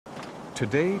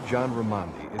Today, John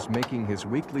Raimondi is making his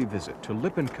weekly visit to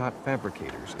Lippincott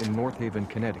Fabricators in North Haven,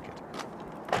 Connecticut.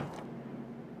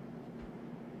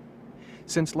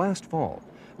 Since last fall,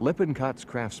 Lippincott's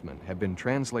craftsmen have been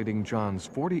translating John's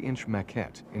 40-inch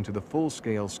maquette into the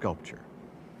full-scale sculpture.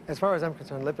 As far as I'm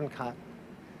concerned, Lippincott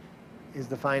is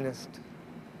the finest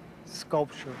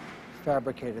sculpture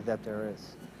fabricator that there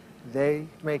is. They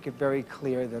make it very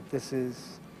clear that this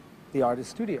is the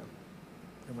artist studio.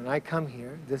 And when I come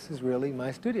here, this is really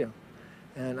my studio.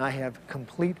 And I have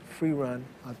complete free run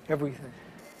of everything.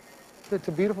 It's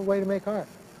a beautiful way to make art.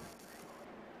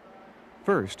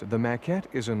 First, the maquette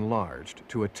is enlarged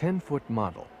to a 10-foot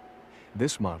model.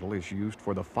 This model is used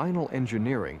for the final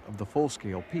engineering of the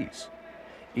full-scale piece.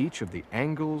 Each of the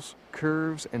angles,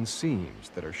 curves, and seams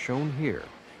that are shown here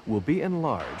will be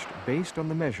enlarged based on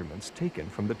the measurements taken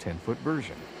from the 10-foot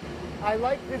version. I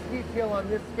like this detail on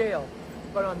this scale,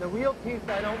 but on the real piece,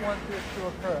 I don't want this to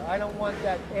occur. I don't want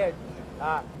that edge.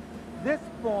 This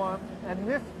form and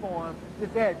this form,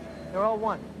 this edge, they're all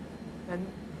one. And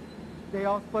they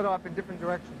all split off in different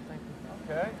directions, thank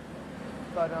you. Okay.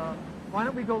 But why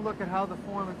don't we go look at how the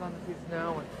form is on the piece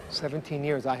now? In 17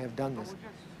 years I have done this,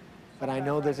 but I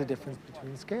know there's a difference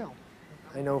between scale.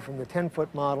 I know from the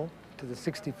 10-foot model to the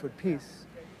 60-foot piece,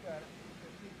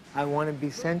 I want to be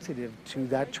sensitive to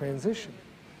that transition.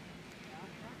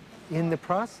 In the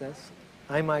process,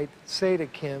 I might say to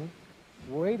Kim,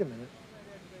 wait a minute,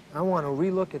 I want to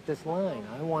relook at this line.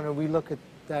 I want to relook at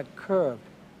that curve.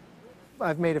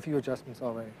 I've made a few adjustments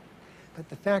already. But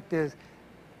the fact is,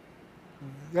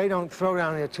 they don't throw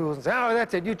down their tools and say, oh,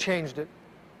 that's it, you changed it.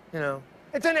 You know,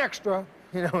 it's an extra,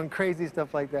 you know, and crazy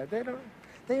stuff like that.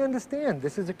 They understand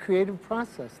this is a creative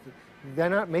process. They're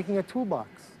not making a toolbox.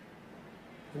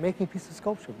 They're making a piece of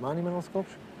sculpture, monumental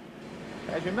sculpture.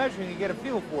 As you're measuring, you get a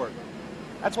feel for it.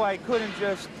 That's why I couldn't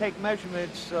just take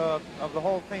measurements of the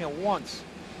whole thing at once,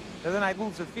 because then I'd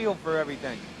lose the feel for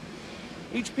everything.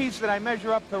 Each piece that I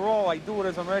measure up to roll, I do it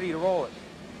as I'm ready to roll it.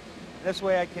 This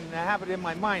way I can have it in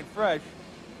my mind fresh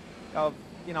of,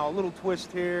 you know, a little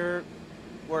twist here,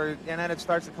 and then it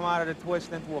starts to come out of the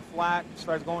twist into a flat, it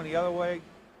starts going the other way.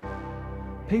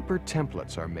 Paper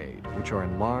templates are made, which are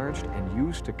enlarged and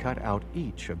used to cut out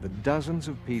each of the dozens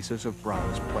of pieces of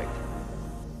bronze plate.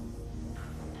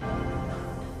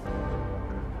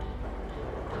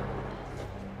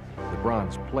 The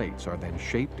bronze plates are then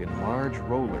shaped in large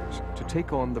rollers to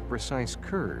take on the precise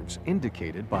curves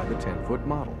indicated by the 10-foot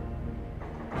model.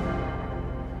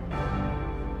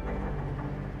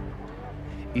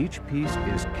 Each piece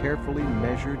is carefully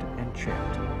measured and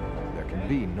checked. There can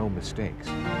be no mistakes.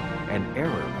 An error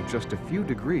of just a few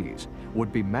degrees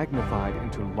would be magnified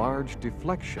into large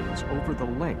deflections over the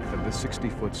length of the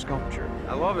 60-foot sculpture.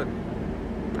 I love it.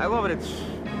 I love it. It's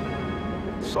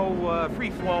so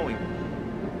free-flowing.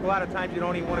 A lot of times you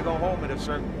don't even want to go home at a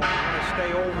certain point. You want to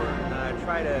stay over and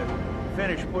try to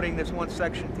finish putting this one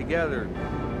section together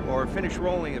or finish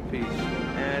rolling a piece.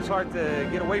 And it's hard to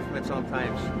get away from it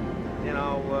sometimes. You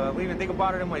know, I even think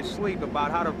about it in my sleep about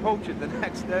how to approach it the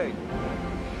next day.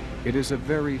 It is a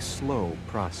very slow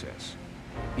process.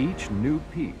 Each new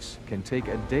piece can take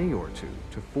a day or two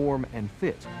to form and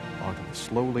fit onto the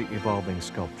slowly evolving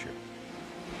sculpture.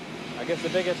 I guess the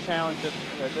biggest challenge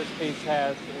that this piece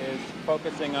has is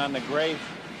focusing on the grace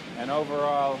and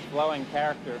overall flowing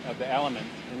character of the element.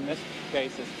 In this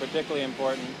case, it's particularly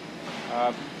important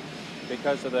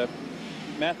because of the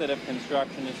method of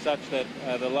construction is such that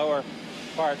the lower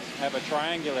parts have a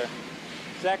triangular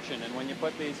section, and when you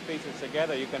put these pieces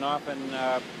together, you can often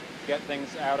get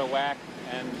things out of whack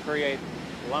and create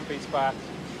lumpy spots.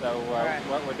 So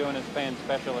what we're doing is paying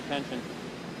special attention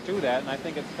to that, and I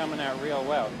think it's coming out real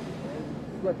well.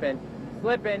 Slipping.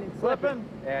 Slipping. Slipping?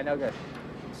 Yeah, no good.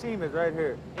 The seam is right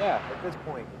here. Yeah. At this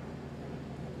point.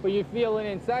 But you feel it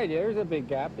inside. There's a big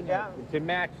gap in yeah. To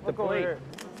match the plate.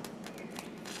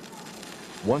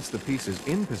 Once the piece is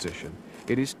in position,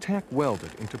 it is tack welded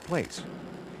into place.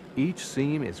 Each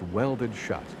seam is welded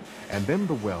shut, and then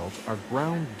the welds are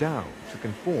ground down to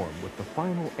conform with the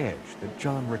final edge that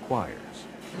John requires.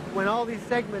 When all these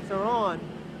segments are on,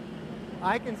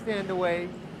 I can stand away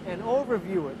and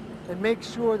overview it and make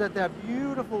sure that that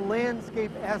beautiful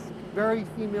landscape-esque, very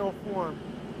female form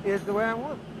is the way I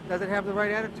want it. Does it have the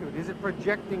right attitude? Is it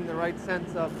projecting the right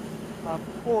sense of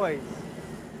poise?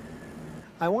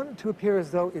 I want it to appear as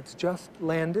though it's just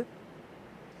landed,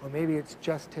 or maybe it's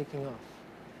just taking off.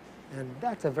 And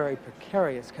that's a very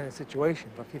precarious kind of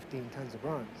situation for 15 tons of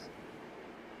bronze.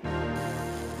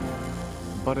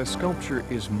 But a sculpture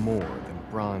is more than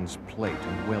bronze plate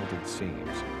and welded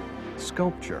seams.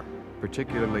 Sculpture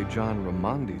particularly John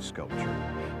Raimondi's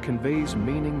sculpture, conveys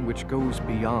meaning which goes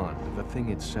beyond the thing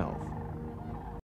itself.